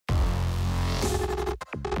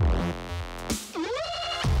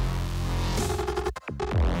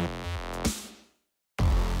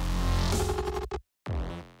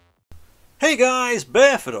Hey guys,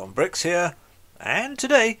 BarefootonBricks here, and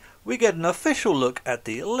today we get an official look at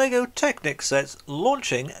the Lego Technic sets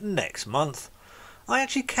launching next month. I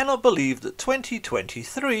actually cannot believe that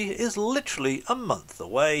 2023 is literally a month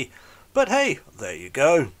away, but hey, there you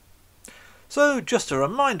go. So just a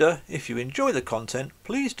reminder, if you enjoy the content,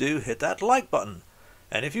 please do hit that like button.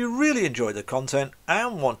 And if you really enjoy the content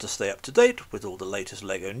and want to stay up to date with all the latest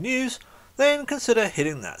Lego news, then consider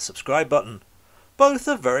hitting that subscribe button. Both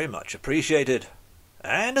are very much appreciated.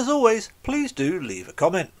 And as always, please do leave a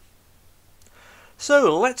comment.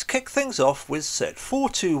 So let's kick things off with set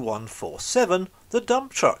 42147, the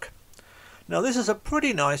dump truck. Now this is a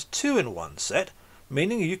pretty nice 2-in-1 set,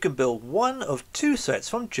 meaning you can build one of two sets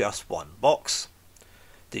from just one box.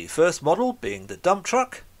 The first model being the dump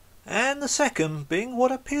truck, and the second being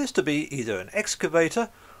what appears to be either an excavator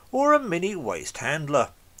or a mini waste handler,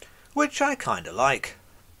 which I kinda like.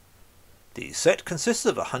 The set consists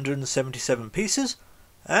of 177 pieces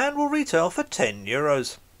and will retail for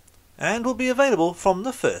 €10 and will be available from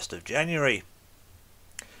the 1st of January.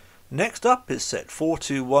 Next up is set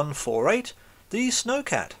 42148, the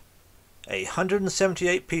Snowcat, a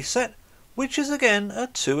 178 piece set which is again a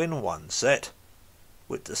 2-in-1 set,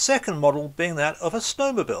 with the second model being that of a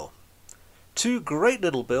snowmobile. Two great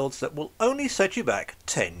little builds that will only set you back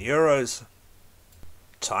 €10.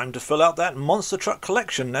 Time to fill out that monster truck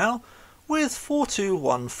collection now, with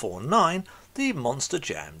 42149, the Monster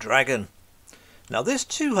Jam Dragon. Now this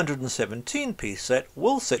 217 piece set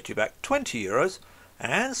will set you back €20,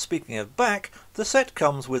 and speaking of back, the set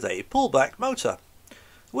comes with a pullback motor,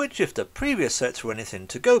 which if the previous sets were anything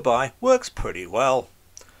to go by, works pretty well.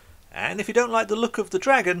 And if you don't like the look of the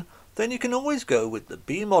dragon, then you can always go with the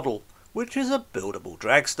B model, which is a buildable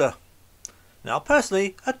dragster. Now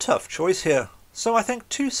personally, a tough choice here, so I think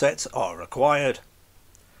two sets are required.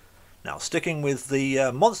 Now sticking with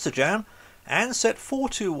the Monster Jam and set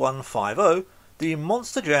 42150, the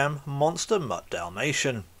Monster Jam Monster Mutt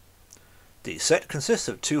Dalmatian. The set consists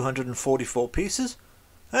of 244 pieces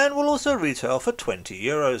and will also retail for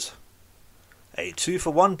 €20. A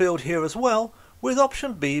 2-for-1 build here as well, with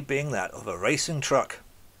option B being that of a racing truck.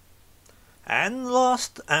 And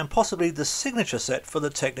last, and possibly the signature set for the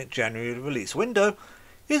Technic January release window,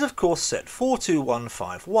 is of course set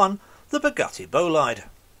 42151, the Bugatti Bolide.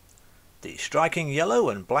 The striking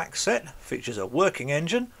yellow and black set features a working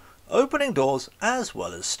engine, opening doors as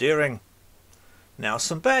well as steering. Now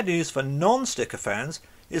some bad news for non-sticker fans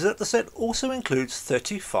is that the set also includes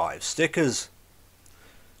 35 stickers.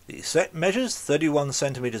 The set measures 31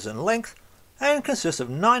 centimeters in length and consists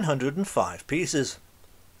of 905 pieces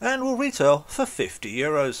and will retail for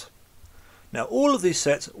 €50. Now all of these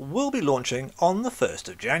sets will be launching on the 1st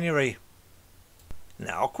of January.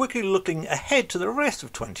 Now quickly looking ahead to the rest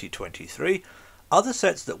of 2023, other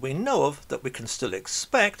sets that we know of that we can still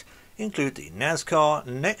expect include the NASCAR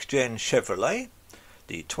Next Gen Chevrolet,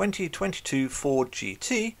 the 2022 Ford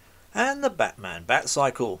GT and the Batman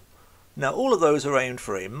Batcycle. Now all of those are aimed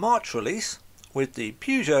for a March release, with the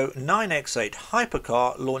Peugeot 9X8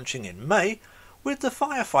 hypercar launching in May, with the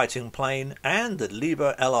firefighting plane and the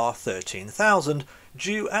Liebherr LR 13000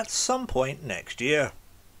 due at some point next year.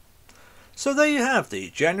 So there you have the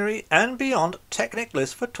January and beyond Technic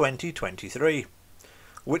list for 2023.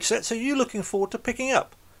 Which sets are you looking forward to picking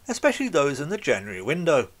up, especially those in the January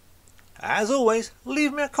window? As always,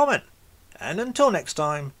 leave me a comment, and until next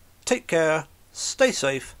time, take care, stay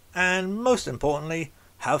safe, and most importantly,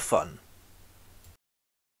 have fun.